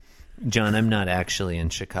John, I'm not actually in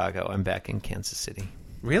Chicago. I'm back in Kansas City.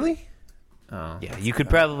 Really? Oh, yeah, you could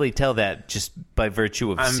probably tell that just by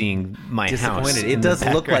virtue of seeing my house. It does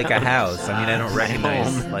look like a house. I mean, I don't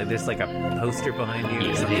recognize. Like, there's like a poster behind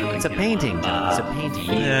you or something. It's a painting, John. It's a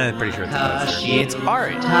painting. Yeah, I'm pretty sure it's a poster. It's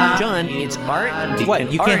art, John. It's art. What?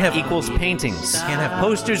 And You can't art have equals paintings. You can't have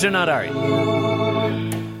posters are not art.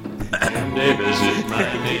 Davis is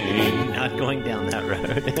my name. Not going down that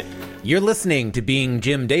road. You're listening to Being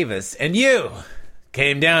Jim Davis, and you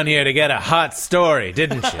came down here to get a hot story,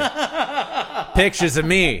 didn't you? Pictures of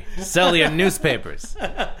me, sell your newspapers.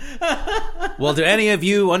 Well, do any of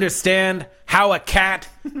you understand how a cat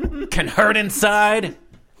can hurt inside?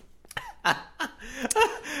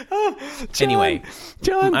 Anyway,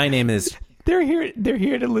 John, my name is... They're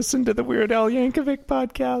here to listen to the Weird Al Yankovic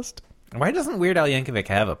podcast. Why doesn't Weird Al Yankovic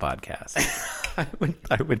have a podcast? I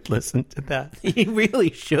would listen to that. He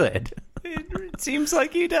really should. It seems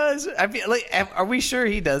like he does. I feel like, are we sure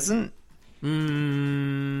he doesn't?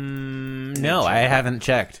 No, I haven't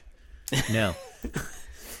checked. No.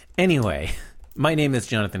 Anyway, my name is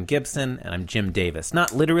Jonathan Gibson, and I'm Jim Davis.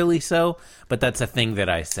 Not literally so, but that's a thing that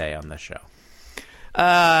I say on the show.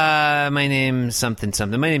 My name's something.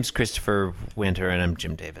 My name's Christopher Winter, and I'm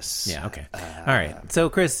Jim Davis. Yeah, okay. All right. So,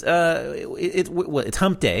 Chris, it's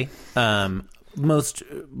Hump Day. Most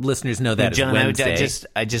listeners know that John, is Wednesday.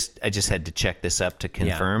 I just had to check this up to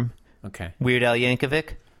confirm. Yeah. Okay. Weird Al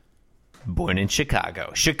Yankovic, born in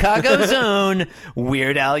Chicago. Chicago's own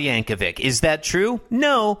Weird Al Yankovic. Is that true?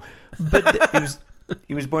 No, but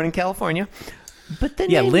he was born in California. But the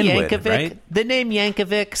name Linwood, Yankovic, right? The name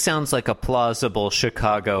Yankovic sounds like a plausible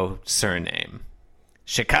Chicago surname.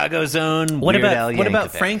 Chicago's own Weird Al Yankovic. What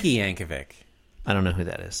about Frankie Yankovic? I don't know who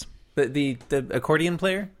that is. The accordion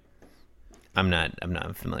player? I'm not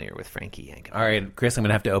familiar with Frankie Yankovic. All right, Chris, I'm going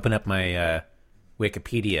to have to open up my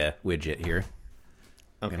Wikipedia widget here.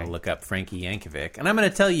 I'm going to look up Frankie Yankovic, and I'm going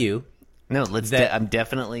to tell you. No, I'm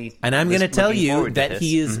definitely. And I'm going to tell you that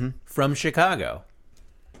he is from Chicago.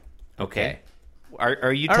 Okay.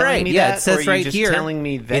 Are you telling right, me yeah, that? it says or are right you just here. telling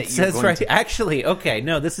me that it says going right. to... Actually, okay,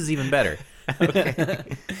 no, this is even better.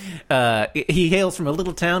 He hails from a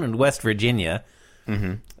little town in West Virginia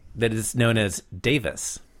that is known as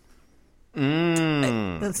Davis.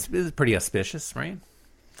 That's pretty auspicious, right?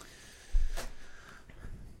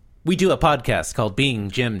 We do a podcast called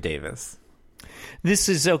Being Jim Davis. This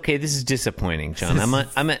is okay. This is disappointing, John. I'm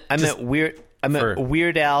at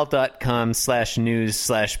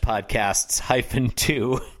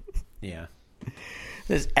weirdal.com/news/podcasts-2. Yeah.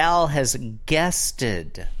 This Al has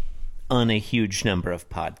guested on a huge number of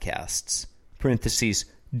podcasts. Parentheses,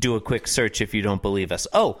 do a quick search if you don't believe us.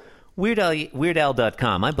 Oh,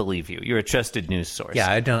 weirdal.com. I believe you. You're a trusted news source.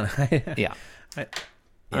 Yeah, I don't. Yeah.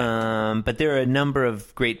 But there are a number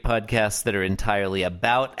of great podcasts that are entirely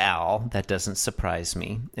about Al. That doesn't surprise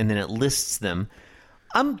me. And then it lists them.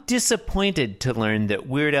 I'm disappointed to learn that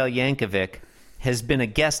Weird Al Yankovic has been a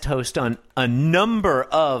guest host on a number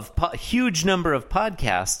of huge number of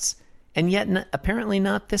podcasts, and yet apparently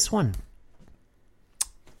not this one.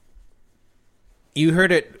 You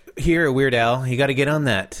heard it here, Weird Al. You got to get on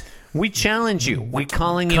that. We challenge you. We're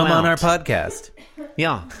calling you Come out. on our podcast.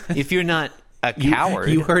 Yeah. If you're not a coward.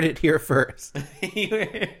 You heard it here first. He's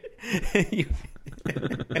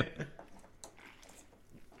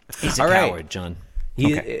a All right. coward, John.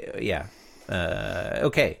 Yeah.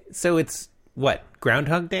 Okay. So it's what?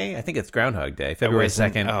 Groundhog Day? I think it's Groundhog Day. February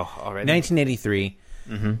 2nd. Oh, already? 1983.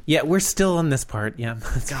 Mm-hmm. Yeah, we're still on this part. Yeah.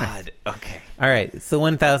 That's God. right. Okay. All right. It's the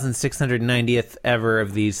 1690th ever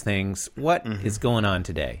of these things. What is going on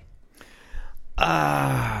today?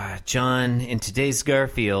 John, in today's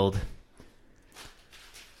Garfield,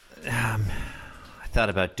 I thought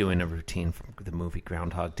about doing a routine from the movie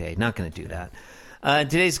Groundhog Day. Not going to do that.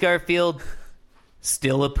 Today's Garfield,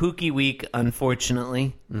 still a Pookie week,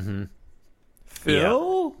 unfortunately. Mm-hmm.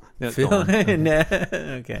 Phil? Yeah. No, Phil?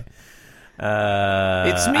 Okay.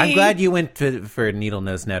 It's me. I'm glad you went for Needle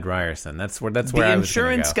Nose Ned Ryerson. That's where I was going to go. The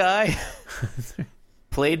insurance guy.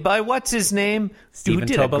 Played by what's his name? Stephen Who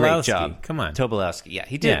did a great job. Come on. Tobolowsky. Yeah,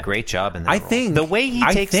 he did a great job in that role. think the way he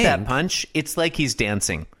takes that punch, it's like he's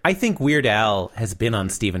dancing. I think Weird Al has been on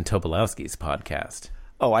Stephen Tobolowsky's podcast.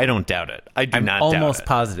 Oh, I don't doubt it. I do I'm not doubt it. almost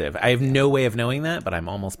positive. I have no way of knowing that, but I'm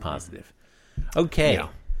almost positive. Okay. Yeah.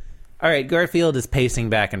 All right, Garfield is pacing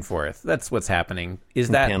back and forth. That's what's happening. Is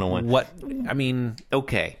that Panel one. what... I mean...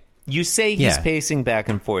 Okay. You say he's pacing back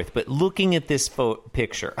and forth, but looking at this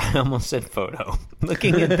picture, I almost said photo.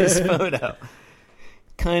 Looking at this photo,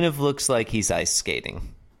 kind of looks like he's ice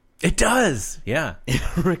skating. It does. Yeah.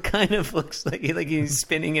 It kind of looks like he's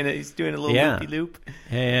spinning and he's doing a little loopy loop.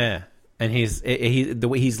 Yeah. And the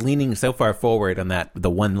way he's leaning so far forward on the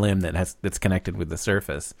one limb that's connected with the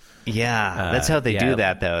surface. Yeah, that's how they do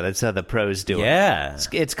that, though. That's how the pros do it. Yeah,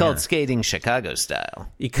 it's called skating Chicago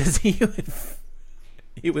style. Because he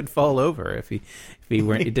would fall over if he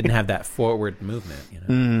didn't have that forward movement. You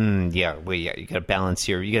know? Yeah. Well, yeah. You got to balance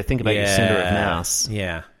you got to think about your center of mass.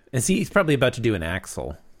 Yeah, and he's probably about to do an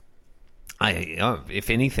axle.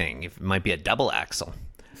 If anything, it might be a double axle.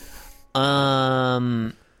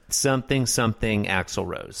 Something Axl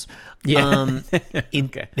Rose. Yeah.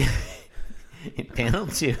 Okay. In panel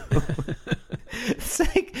 2, it's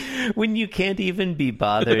like when you can't even be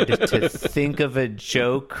bothered to think of a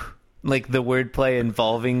joke, like the wordplay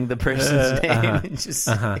involving the person's name. It's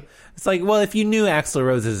like, well, if you knew Axl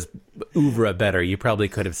Rose's oeuvre better, you probably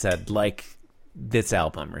could have said, like, this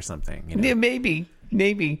album or something. You know? Yeah, maybe.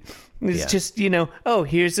 It's just,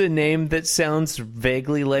 here's a name that sounds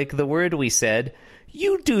vaguely like the word we said.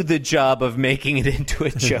 You do the job of making it into a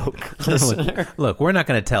joke, listener. Look, we're not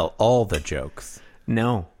going to tell all the jokes.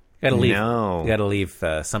 No. Gotta leave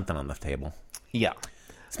something on the table. Yeah.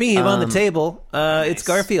 Speaking of on the table, it's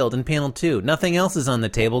Garfield in panel 2. Nothing else is on the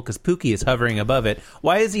table because Pookie is hovering above it.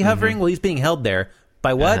 Why is he hovering? Well, he's being held there.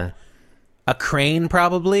 By what? A crane,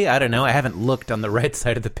 probably? I don't know. I haven't looked on the right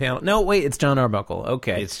side of the panel. No, wait, it's John Arbuckle.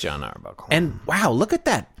 Okay. It's John Arbuckle. And, wow, look at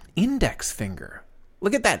that index finger.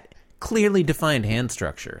 Look at that clearly defined hand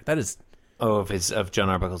structure. That is... Oh, of John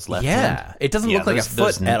Arbuckle's left hand? Yeah. It doesn't look like a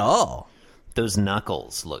foot at all. Those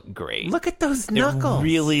knuckles look great. Look at those knuckles. It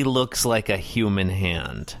really looks like a human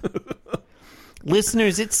hand.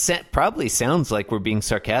 Listeners, it probably sounds like we're being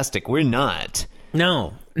sarcastic. We're not.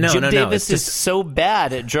 No. Jim Davis is so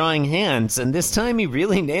bad at drawing hands, and this time he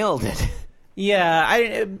really nailed it.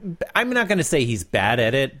 Yeah, I'm not going to say he's bad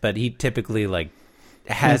at it, but he typically,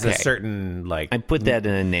 has a certain, I put that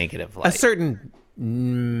in a negative light. A certain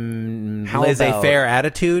laissez-faire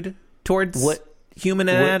attitude towards human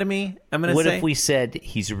anatomy, I'm going to say. What if we said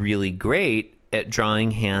he's really great at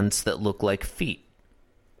drawing hands that look like feet?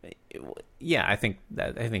 Yeah, I think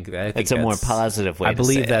that's a more positive way. I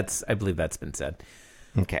believe that's been said.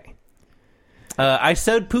 Okay. I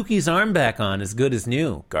sewed Pookie's arm back on as good as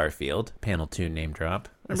new. Garfield, panel 2 name drop.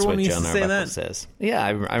 That's what John Arbuckle says. Yeah,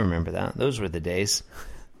 I remember that. Those were the days.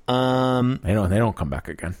 They don't come back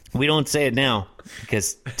again. We don't say it now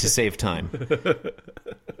because to save time.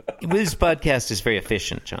 This podcast is very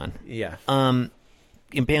efficient, John. Yeah.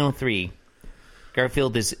 In panel 3,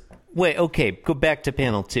 Garfield is... Wait, okay, go back to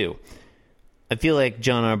panel 2. I feel like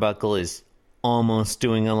John Arbuckle is almost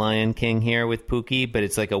doing a Lion King here with Pookie, but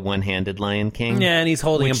it's like a one-handed Lion King. Yeah, and he's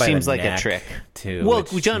holding him by the neck. Which seems like a trick. Too, well,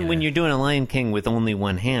 John, when you're doing a Lion King with only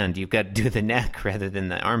one hand, you've got to do the neck rather than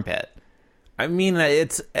the armpit. I mean,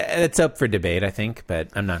 it's up for debate, I think, but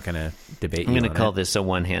I'm not going to debate. I'm going to call this a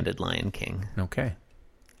one-handed Lion King. Okay.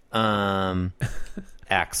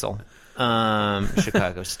 Axel.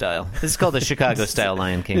 Chicago style. This is called the Chicago style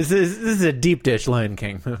Lion King. This is a deep dish Lion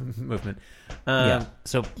King movement. Yeah.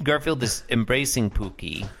 So Garfield is embracing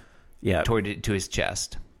Pookie to his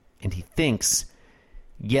chest, and he thinks,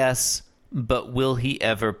 yes, but will he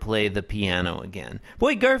ever play the piano again?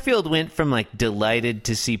 Boy, Garfield went from delighted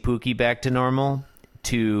to see Pookie back to normal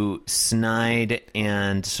to snide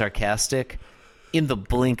and sarcastic in the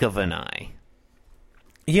blink of an eye.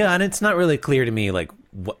 Yeah, and it's not really clear to me,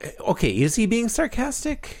 okay, is he being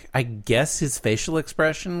sarcastic? I guess his facial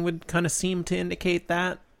expression would kind of seem to indicate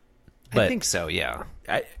that. But I think so, yeah.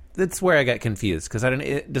 That's where I got confused, because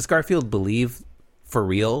does Garfield believe for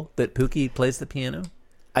real that Pookie plays the piano?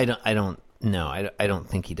 I don't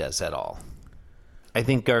think he does at all. I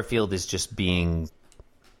think Garfield is just being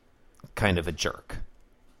kind of a jerk.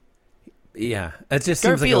 Yeah, it just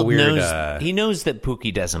Garfield seems like a weird... he knows that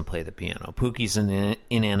Pookie doesn't play the piano. Pookie's an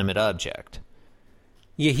inanimate object.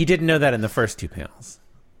 Yeah, he didn't know that in the first 2 panels.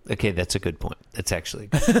 Okay, that's a good point. That's actually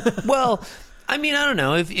good. Well, I mean, I don't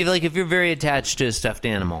know. If you're very attached to a stuffed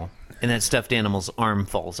animal and that stuffed animal's arm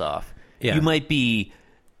falls off, you might be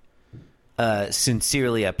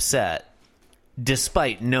sincerely upset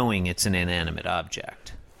despite knowing it's an inanimate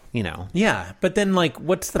object. You know. Yeah, but then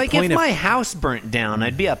what's the point if my house burnt down,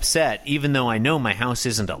 I'd be upset even though I know my house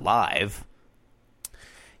isn't alive.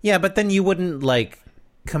 Yeah, but then you wouldn't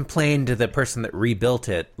complain to the person that rebuilt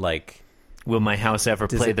it will my house ever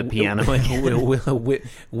play the piano again?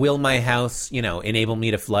 Will my house, enable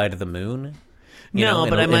me to fly to the moon? No,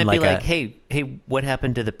 but I might be hey, what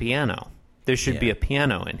happened to the piano? There should be a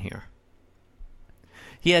piano in here.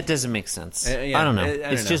 Yeah, it doesn't make sense. Yeah, I don't know. I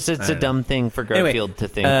don't It's know. just I it's a don't know. dumb thing for Garfield to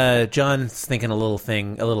think. John's thinking a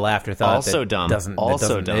little afterthought. Also that dumb. Doesn't,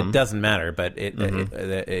 Also dumb. It doesn't matter, but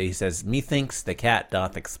he says, methinks the cat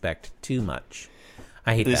doth expect too much.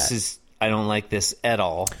 I hate that. I don't like this at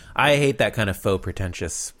all. I hate that kind of faux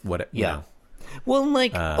pretentious. Yeah. Well,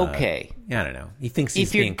 like, okay. I don't know. He thinks he's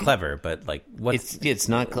If you're- being clever, but like, what's It's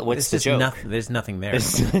not. What's the just joke? there's nothing there.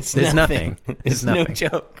 It's There's nothing. There's no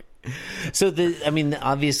joke. So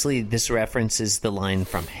obviously, this references the line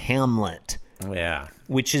from Hamlet, Yeah.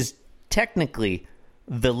 which is technically,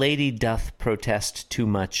 "The lady doth protest too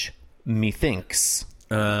much, methinks."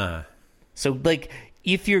 So, like,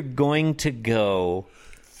 if you're going to go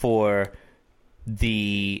for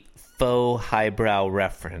the faux highbrow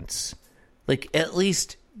reference, like, at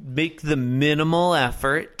least make the minimal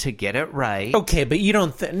effort to get it right. Okay, but you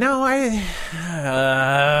don't. No,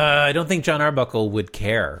 I don't think John Arbuckle would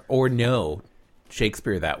care or know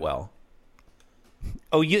Shakespeare that well.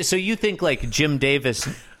 Oh, so you think like Jim Davis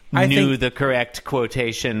I knew think- the correct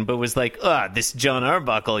quotation, but was like, this John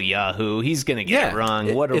Arbuckle Yahoo, he's gonna get Yeah, it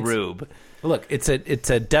wrong. What a it's- rube. Look, it's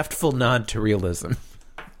a deftful nod to realism.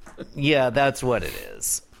 Yeah, that's what it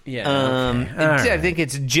is. Yeah, okay. All I right. think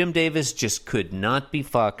it's Jim Davis just could not be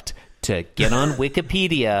fucked to get on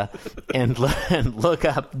Wikipedia and look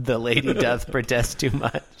up "The lady doth protest too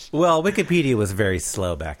much." Well, Wikipedia was very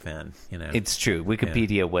slow back then. You know, It's true.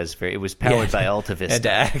 Wikipedia was it was powered by Alta had Vista.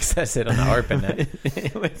 to access it on the ARPANET.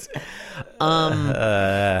 It was,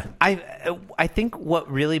 I think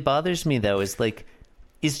what really bothers me though is like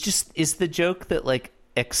is the joke that like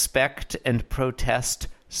expect and protest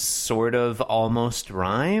sort of almost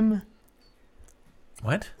rhyme.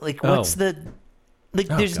 What? Like what's the like?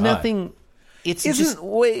 There's God. nothing. It's just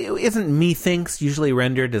Isn't methinks usually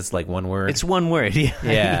rendered as like one word? it's one word. Yeah,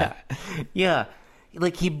 Yeah. yeah.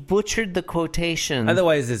 Like he butchered the quotation.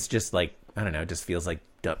 Otherwise, it's just like I don't know. It just feels like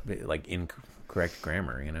incorrect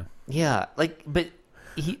grammar. You know. Yeah, like but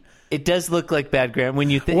it does look like bad grammar when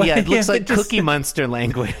you think. Well, Yeah, it looks yeah, like just- Cookie Monster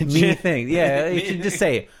language. Methinks. Yeah, you should just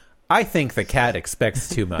say. I think the cat expects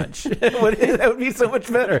too much. That would be so much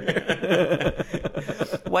better.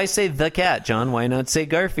 Why say the cat, John? Why not say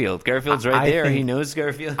Garfield? Garfield's right I there. think- He knows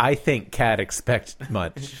Garfield. I think cat expects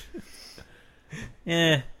much.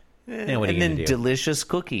 Yeah. What are and you then gonna do? delicious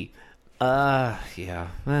cookie. Yeah.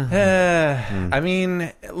 I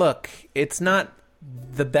mean, look, it's not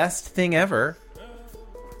the best thing ever.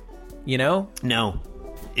 You know? No.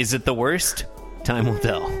 Is it the worst? Time will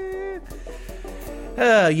tell.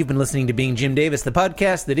 You've been listening to Being Jim Davis, the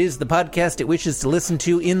podcast that is the podcast it wishes to listen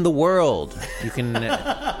to in the world. You can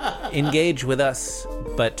engage with us,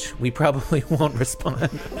 but we probably won't respond.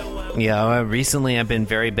 Yeah, recently I've been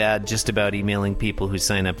very bad just about emailing people who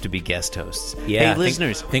sign up to be guest hosts. Yeah, Hey,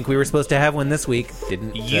 listeners, think we were supposed to have one this week.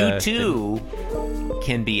 Didn't you too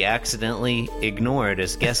can be accidentally ignored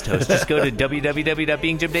as guest hosts. Just go to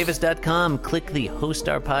www.beingjimdavis.com, click the Host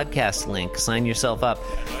Our Podcast link, sign yourself up.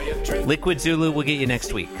 Liquid Zulu will get you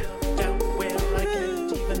next week.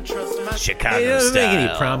 Chicago Hey, don't make any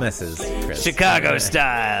style. promises, Chris. Chicago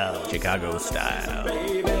style. Chicago style.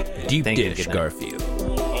 Deep Thank you, dish, good night. Garfield.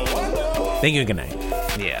 Thank you. Good night.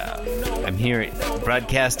 Yeah. I'm here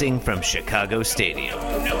broadcasting from Chicago Stadium.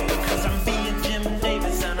 Cause I'm being Jim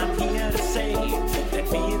Davis and I'm here to say that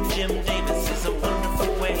being Jim Davis is a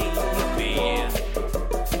wonderful way to be.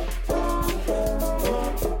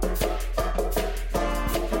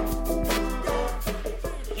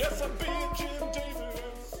 Yes, I'm being Jim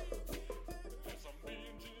Davis. Yes, I'm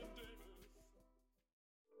being Jim Davis.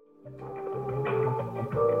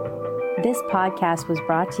 This podcast was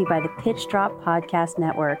brought to you by the Pitch Drop Podcast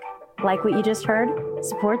Network. Like what you just heard?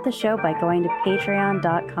 Support the show by going to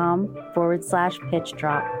patreon.com/pitch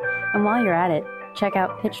drop. And while you're at it, check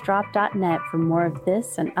out pitchdrop.net for more of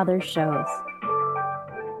this and other shows.